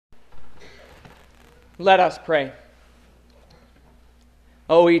Let us pray.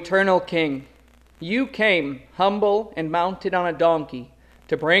 O eternal King, you came humble and mounted on a donkey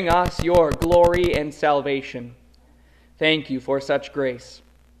to bring us your glory and salvation. Thank you for such grace.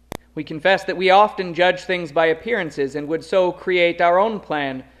 We confess that we often judge things by appearances and would so create our own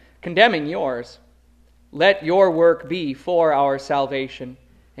plan, condemning yours. Let your work be for our salvation,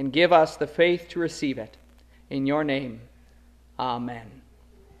 and give us the faith to receive it. In your name, amen.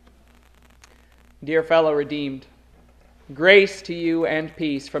 Dear fellow redeemed, grace to you and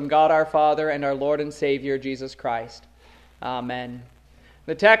peace from God our Father and our Lord and Savior, Jesus Christ. Amen.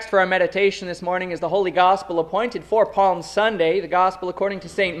 The text for our meditation this morning is the Holy Gospel appointed for Palm Sunday, the Gospel according to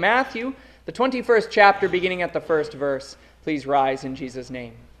St. Matthew, the 21st chapter, beginning at the first verse. Please rise in Jesus'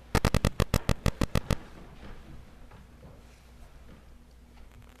 name.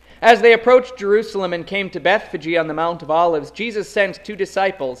 As they approached Jerusalem and came to Bethphage on the Mount of Olives, Jesus sent 2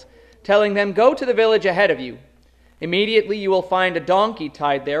 disciples, telling them, "Go to the village ahead of you. Immediately you will find a donkey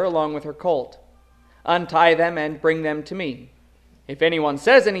tied there along with her colt. Untie them and bring them to me. If anyone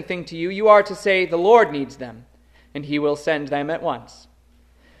says anything to you, you are to say, 'The Lord needs them,' and he will send them at once."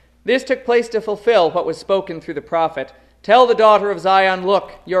 This took place to fulfill what was spoken through the prophet. "Tell the daughter of Zion,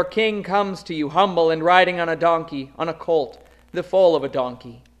 look, your king comes to you humble and riding on a donkey, on a colt, the foal of a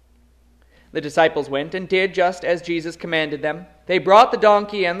donkey." The disciples went and did just as Jesus commanded them. They brought the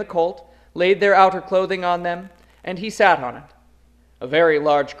donkey and the colt, laid their outer clothing on them, and he sat on it. A very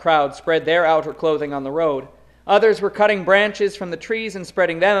large crowd spread their outer clothing on the road. Others were cutting branches from the trees and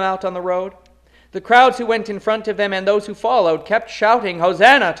spreading them out on the road. The crowds who went in front of them and those who followed kept shouting,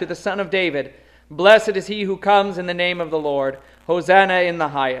 "Hosanna to the Son of David! Blessed is he who comes in the name of the Lord! Hosanna in the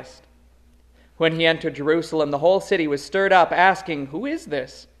highest!" When he entered Jerusalem, the whole city was stirred up, asking, "Who is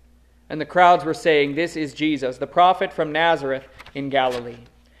this?" And the crowds were saying, "This is Jesus, the prophet from Nazareth in Galilee."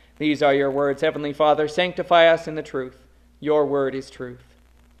 These are your words, Heavenly Father. Sanctify us in the truth. Your word is truth.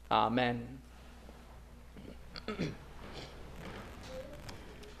 Amen.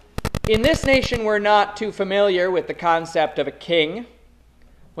 In this nation, we're not too familiar with the concept of a king.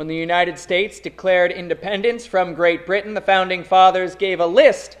 When the United States declared independence from Great Britain, the Founding Fathers gave a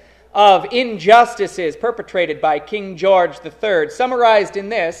list of injustices perpetrated by King George III, summarized in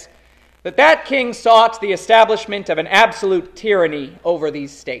this: that king sought the establishment of an absolute tyranny over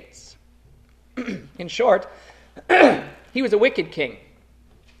these states. In short, he was a wicked king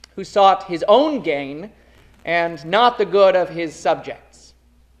who sought his own gain and not the good of his subjects.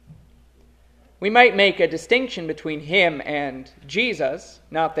 We might make a distinction between him and Jesus,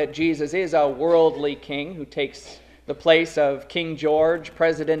 not that Jesus is a worldly king who takes the place of King George,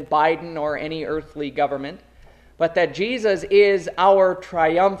 President Biden, or any earthly government, but that Jesus is our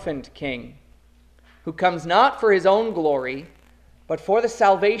triumphant King, who comes not for his own glory, but for the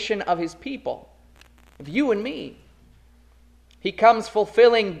salvation of his people, of you and me. He comes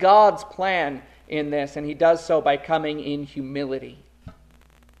fulfilling God's plan in this, and he does so by coming in humility.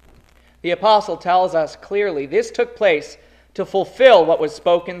 The apostle tells us clearly this took place to fulfill what was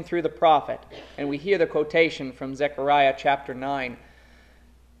spoken through the prophet, and we hear the quotation from Zechariah chapter 9.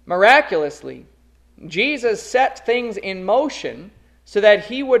 Miraculously, Jesus set things in motion so that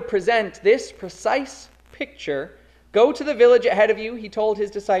he would present this precise picture. "Go to the village ahead of you," he told his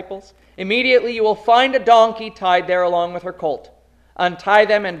disciples. "Immediately you will find a donkey tied there along with her colt. Untie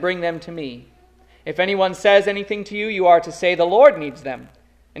them and bring them to me. If anyone says anything to you, you are to say, 'The Lord needs them,'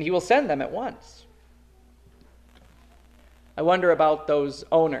 and he will send them at once." I wonder about those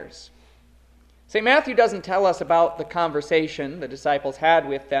owners. St. Matthew doesn't tell us about the conversation the disciples had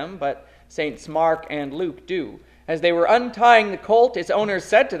with them, but Saints Mark and Luke do. As they were untying the colt, its owners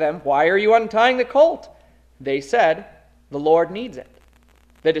said to them, "Why are you untying the colt?" They said, "The Lord needs it."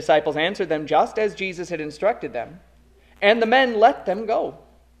 The disciples answered them just as Jesus had instructed them, and the men let them go.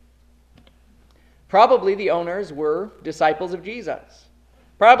 Probably the owners were disciples of Jesus.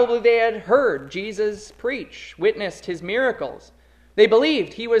 Probably they had heard Jesus preach, witnessed his miracles. They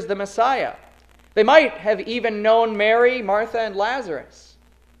believed he was the Messiah. They might have even known Mary, Martha, and Lazarus.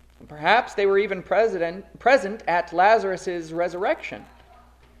 And perhaps they were even present at Lazarus' resurrection.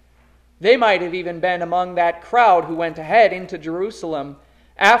 They might have even been among that crowd who went ahead into Jerusalem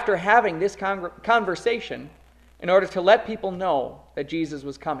after having this conversation in order to let people know that Jesus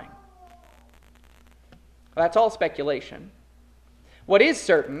was coming. That's all speculation. What is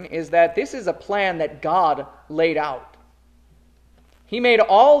certain is that this is a plan that God laid out. He made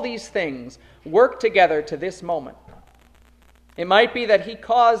all these things work together to this moment. It might be that he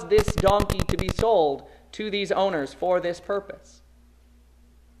caused this donkey to be sold to these owners for this purpose.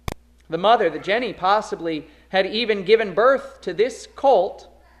 The mother, the Jenny, possibly had even given birth to this colt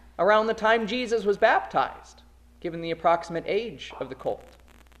around the time Jesus was baptized, given the approximate age of the colt.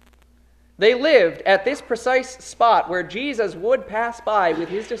 They lived at this precise spot where Jesus would pass by with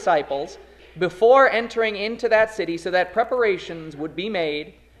his disciples before entering into that city so that preparations would be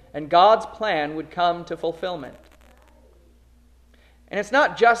made and God's plan would come to fulfillment. And it's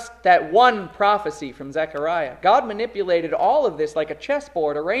not just that one prophecy from Zechariah. God manipulated all of this like a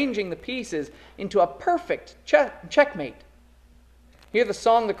chessboard, arranging the pieces into a perfect checkmate. Hear the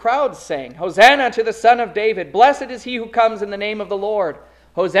song the crowds sang, "Hosanna to the Son of David. Blessed is he who comes in the name of the Lord.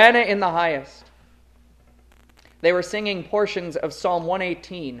 Hosanna in the highest." They were singing portions of Psalm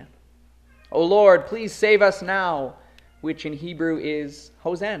 118. "O Lord, please save us now," which in Hebrew is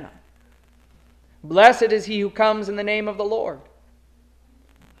Hosanna. "Blessed is he who comes in the name of the Lord."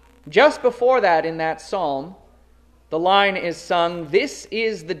 Just before that, in that psalm, the line is sung, "This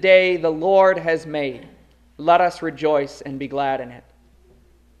is the day the Lord has made. Let us rejoice and be glad in it."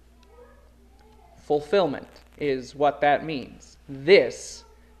 Fulfillment is what that means. This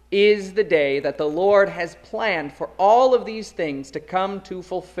is the day that the Lord has planned for all of these things to come to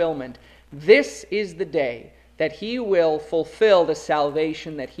fulfillment. This is the day that he will fulfill the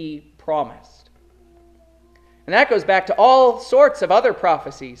salvation that he promised. And that goes back to all sorts of other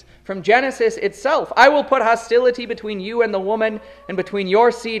prophecies. From Genesis itself, "I will put hostility between you and the woman, and between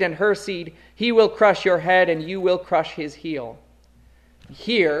your seed and her seed. He will crush your head, and you will crush his heel."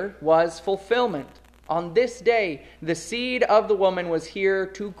 Here was fulfillment. On this day, the seed of the woman was here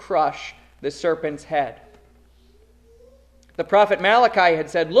to crush the serpent's head. The prophet Malachi had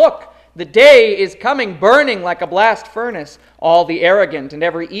said, "Look, the day is coming, burning like a blast furnace. All the arrogant and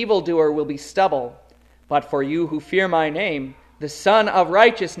every evildoer will be stubble. But for you who fear my name, the Son of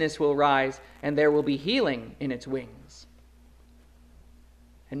Righteousness will rise, and there will be healing in its wings."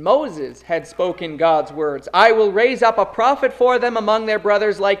 And Moses had spoken God's words, "I will raise up a prophet for them among their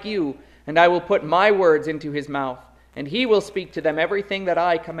brothers like you, and I will put my words into his mouth, and he will speak to them everything that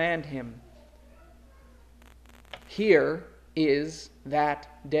I command him." Here is that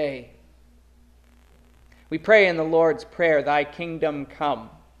day. We pray in the Lord's Prayer, "Thy kingdom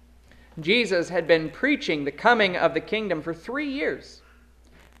come." Jesus had been preaching the coming of the kingdom for 3 years.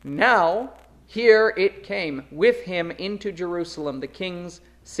 Now, here it came with him into Jerusalem, the king's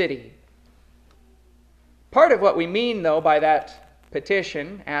city. Part of what we mean, though, by that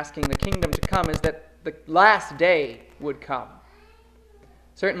petition, asking the kingdom to come, is that the last day would come.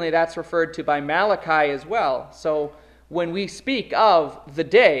 Certainly that's referred to by Malachi as well. So when we speak of the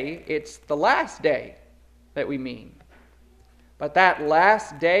day, it's the last day that we mean. But that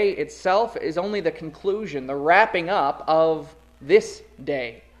last day itself is only the conclusion, the wrapping up of this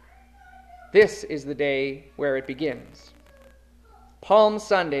day. This is the day where it begins. Palm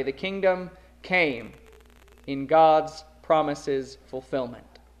Sunday, the kingdom came in God's promises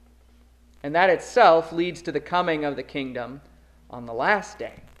fulfillment. And that itself leads to the coming of the kingdom on the last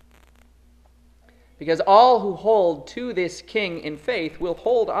day. Because all who hold to this king in faith will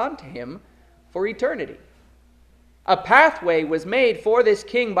hold on to him for eternity. A pathway was made for this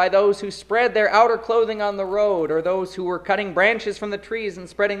king by those who spread their outer clothing on the road, or those who were cutting branches from the trees and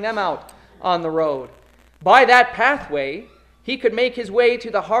spreading them out on the road. By that pathway, he could make his way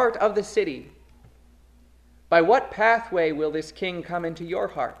to the heart of the city. By what pathway will this king come into your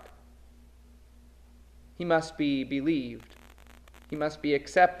heart? He must be believed. He must be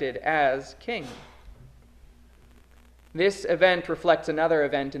accepted as king. This event reflects another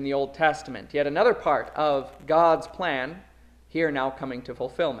event in the Old Testament, yet another part of God's plan, here now coming to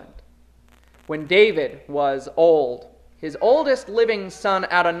fulfillment. When David was old, his oldest living son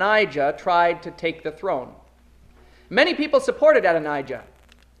Adonijah tried to take the throne. Many people supported Adonijah,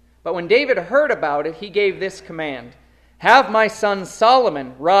 but when David heard about it, he gave this command, "Have my son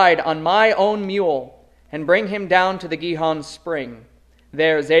Solomon ride on my own mule, and bring him down to the Gihon spring.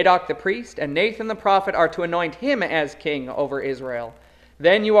 There Zadok the priest and Nathan the prophet are to anoint him as king over Israel.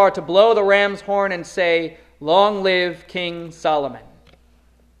 Then you are to blow the ram's horn and say, 'Long live King Solomon.'"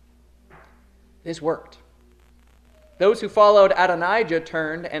 This worked. Those who followed Adonijah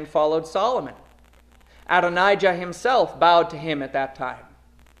turned and followed Solomon. Adonijah himself bowed to him at that time.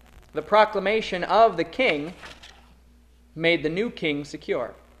 The proclamation of the king made the new king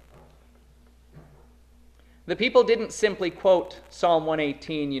secure. The people didn't simply quote Psalm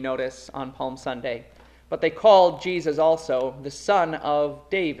 118, you notice, on Palm Sunday, but they called Jesus also the Son of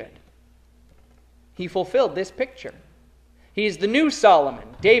David. He fulfilled this picture. He's the new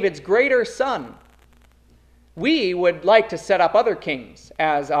Solomon, David's greater son. We would like to set up other kings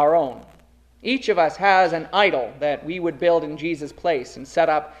as our own. Each of us has an idol that we would build in Jesus' place and set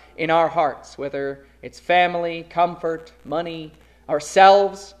up in our hearts, whether it's family, comfort, money,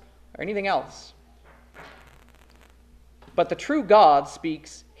 ourselves, or anything else. But the true God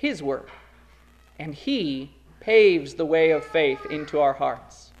speaks his word, and he paves the way of faith into our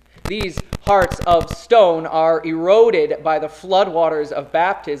hearts. These hearts of stone are eroded by the floodwaters of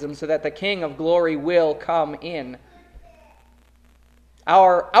baptism so that the King of glory will come in.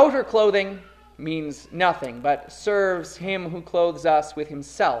 Our outer clothing means nothing, but serves him who clothes us with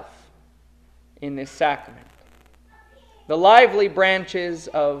himself in this sacrament. The lively branches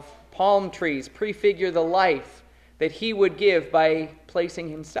of palm trees prefigure the life that he would give by placing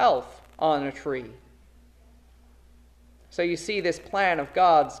himself on a tree. So you see this plan of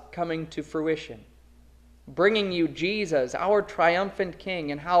God's coming to fruition, bringing you Jesus, our triumphant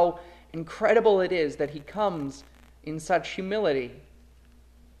King, and how incredible it is that he comes in such humility.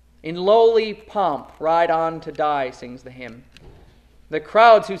 In lowly pomp, ride on to die, sings the hymn. The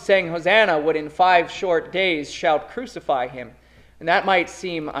crowds who sang Hosanna would in 5 short days shout, crucify him. And that might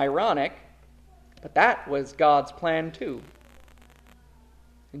seem ironic, but that was God's plan too.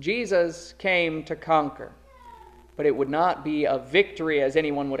 Jesus came to conquer, but it would not be a victory as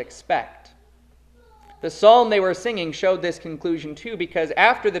anyone would expect. The psalm they were singing showed this conclusion too, because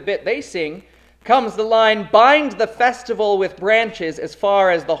after the bit they sing comes the line, bind the festival with branches as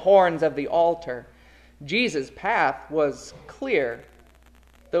far as the horns of the altar. Jesus' path was clear.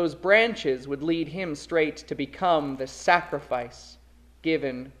 Those branches would lead him straight to become the sacrifice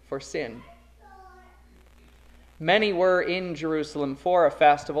given for sin. Many were in Jerusalem for a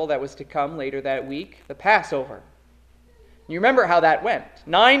festival that was to come later that week, the Passover. You remember how that went.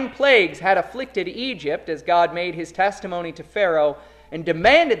 9 plagues had afflicted Egypt as God made his testimony to Pharaoh and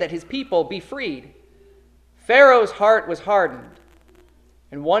demanded that his people be freed. Pharaoh's heart was hardened,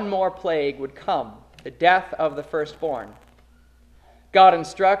 and 1 more plague would come, the death of the firstborn. God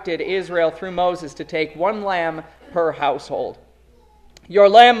instructed Israel through Moses to take 1 lamb per household. Your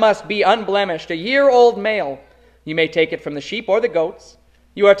lamb must be unblemished, a year-old male. You may take it from the sheep or the goats.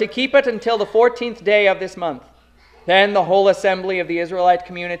 You are to keep it until the 14th day of this month. Then the whole assembly of the Israelite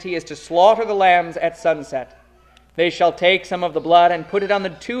community is to slaughter the lambs at sunset. They shall take some of the blood and put it on the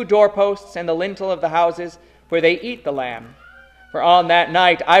 2 doorposts and the lintel of the houses where they eat the lamb. For on that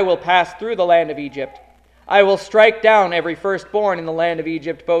night I will pass through the land of Egypt. I will strike down every firstborn in the land of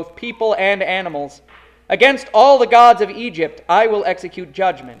Egypt, both people and animals. Against all the gods of Egypt I will execute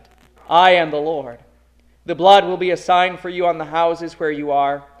judgment. I am the Lord. The blood will be a sign for you on the houses where you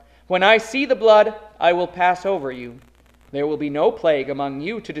are. When I see the blood, I will pass over you. There will be no plague among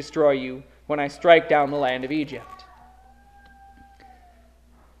you to destroy you when I strike down the land of Egypt.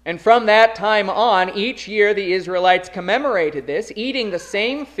 And from that time on, each year the Israelites commemorated this, eating the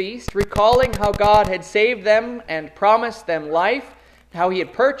same feast, recalling how God had saved them and promised them life, how he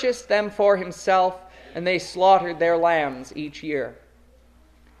had purchased them for himself, and they slaughtered their lambs each year.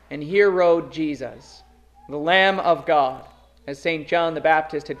 And here rode Jesus, the Lamb of God, as St. John the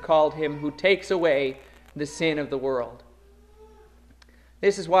Baptist had called him, who takes away the sin of the world.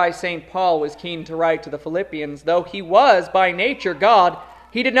 This is why St. Paul was keen to write to the Philippians, though he was by nature God,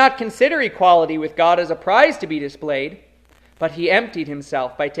 he did not consider equality with God as a prize to be displayed, but he emptied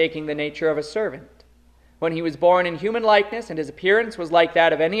himself by taking the nature of a servant. When he was born in human likeness and his appearance was like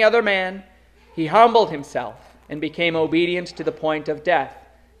that of any other man, he humbled himself and became obedient to the point of death,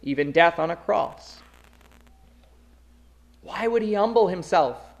 even death on a cross. Why would he humble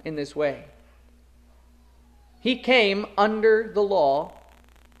himself in this way? He came under the law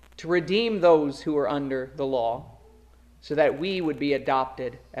to redeem those who were under the law, so that we would be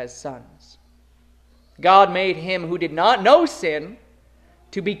adopted as sons. God made him who did not know sin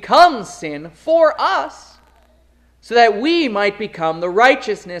to become sin for us, so that we might become the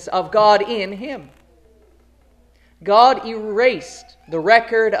righteousness of God in him. God erased the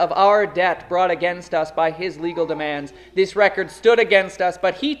record of our debt brought against us by his legal demands. This record stood against us,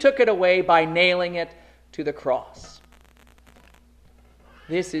 but he took it away by nailing it to the cross.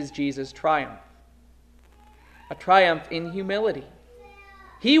 This is Jesus' triumph. A triumph in humility.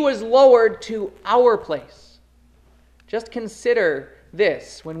 He was lowered to our place. Just consider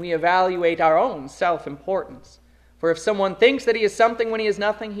this when we evaluate our own self-importance. For if someone thinks that he is something when he is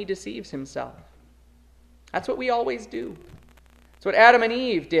nothing, he deceives himself. That's what we always do. It's what Adam and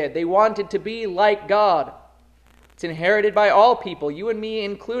Eve did. They wanted to be like God. It's inherited by all people, you and me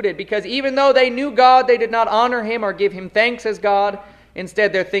included, because even though they knew God, they did not honor him or give him thanks as God.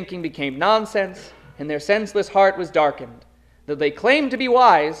 Instead, their thinking became nonsense, and their senseless heart was darkened. Though they claimed to be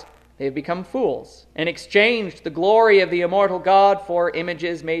wise, they have become fools, and exchanged the glory of the immortal God for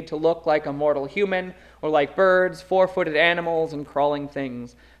images made to look like a mortal human, or like birds, 4-footed animals, and crawling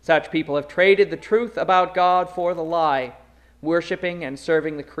things. Such people have traded the truth about God for the lie. worshiping and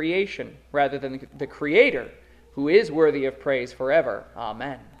serving the creation rather than the Creator, who is worthy of praise forever.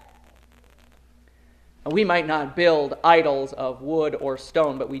 Amen. We might not build idols of wood or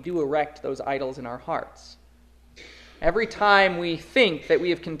stone, but we do erect those idols in our hearts. Every time we think that we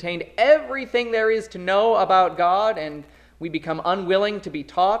have contained everything there is to know about God and we become unwilling to be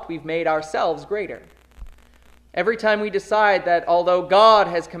taught, we've made ourselves greater. Every time we decide that although God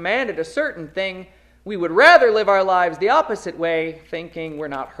has commanded a certain thing, we would rather live our lives the opposite way, thinking we're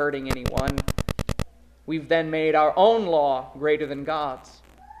not hurting anyone, we've then made our own law greater than God's.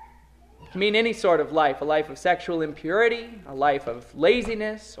 It can mean any sort of life, a life of sexual impurity, a life of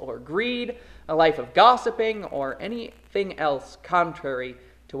laziness or greed, a life of gossiping, or anything else contrary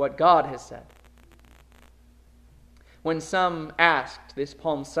to what God has said. When some asked this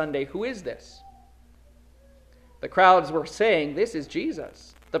Palm Sunday, "Who is this?" the crowds were saying, "This is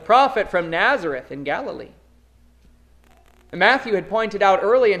Jesus, the prophet from Nazareth in Galilee." And Matthew had pointed out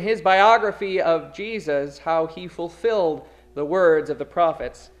early in his biography of Jesus how he fulfilled the words of the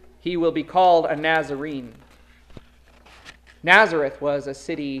prophets. He will be called a Nazarene. Nazareth was a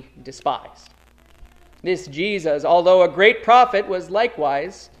city despised. This Jesus, although a great prophet, was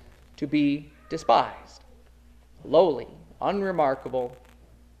likewise to be despised, lowly, unremarkable,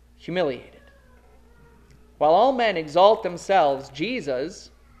 humiliated. While all men exalt themselves, Jesus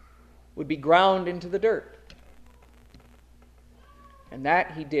would be ground into the dirt. And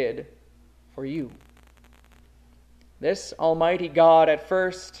that he did for you. This Almighty God at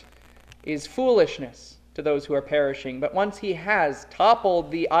first is foolishness to those who are perishing, but once he has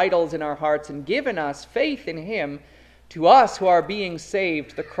toppled the idols in our hearts and given us faith in him, to us who are being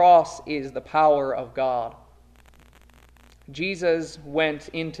saved, the cross is the power of God. Jesus went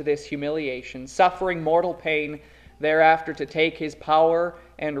into this humiliation, suffering mortal pain, thereafter to take his power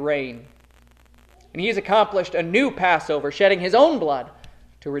and reign. And he has accomplished a new Passover, shedding his own blood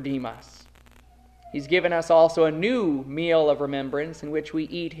to redeem us. He's given us also a new meal of remembrance in which we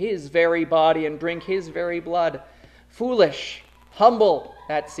eat his very body and drink his very blood. Foolish, humble,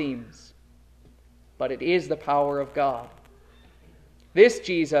 that seems, but it is the power of God. This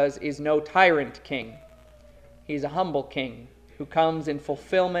Jesus is no tyrant king. He's a humble king who comes in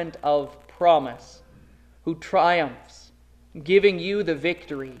fulfillment of promise, who triumphs, giving you the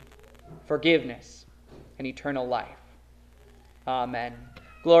victory, forgiveness, and eternal life. Amen.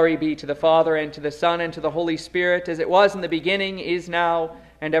 Glory be to the Father, and to the Son, and to the Holy Spirit, as it was in the beginning, is now,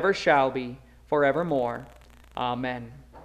 and ever shall be, forevermore. Amen.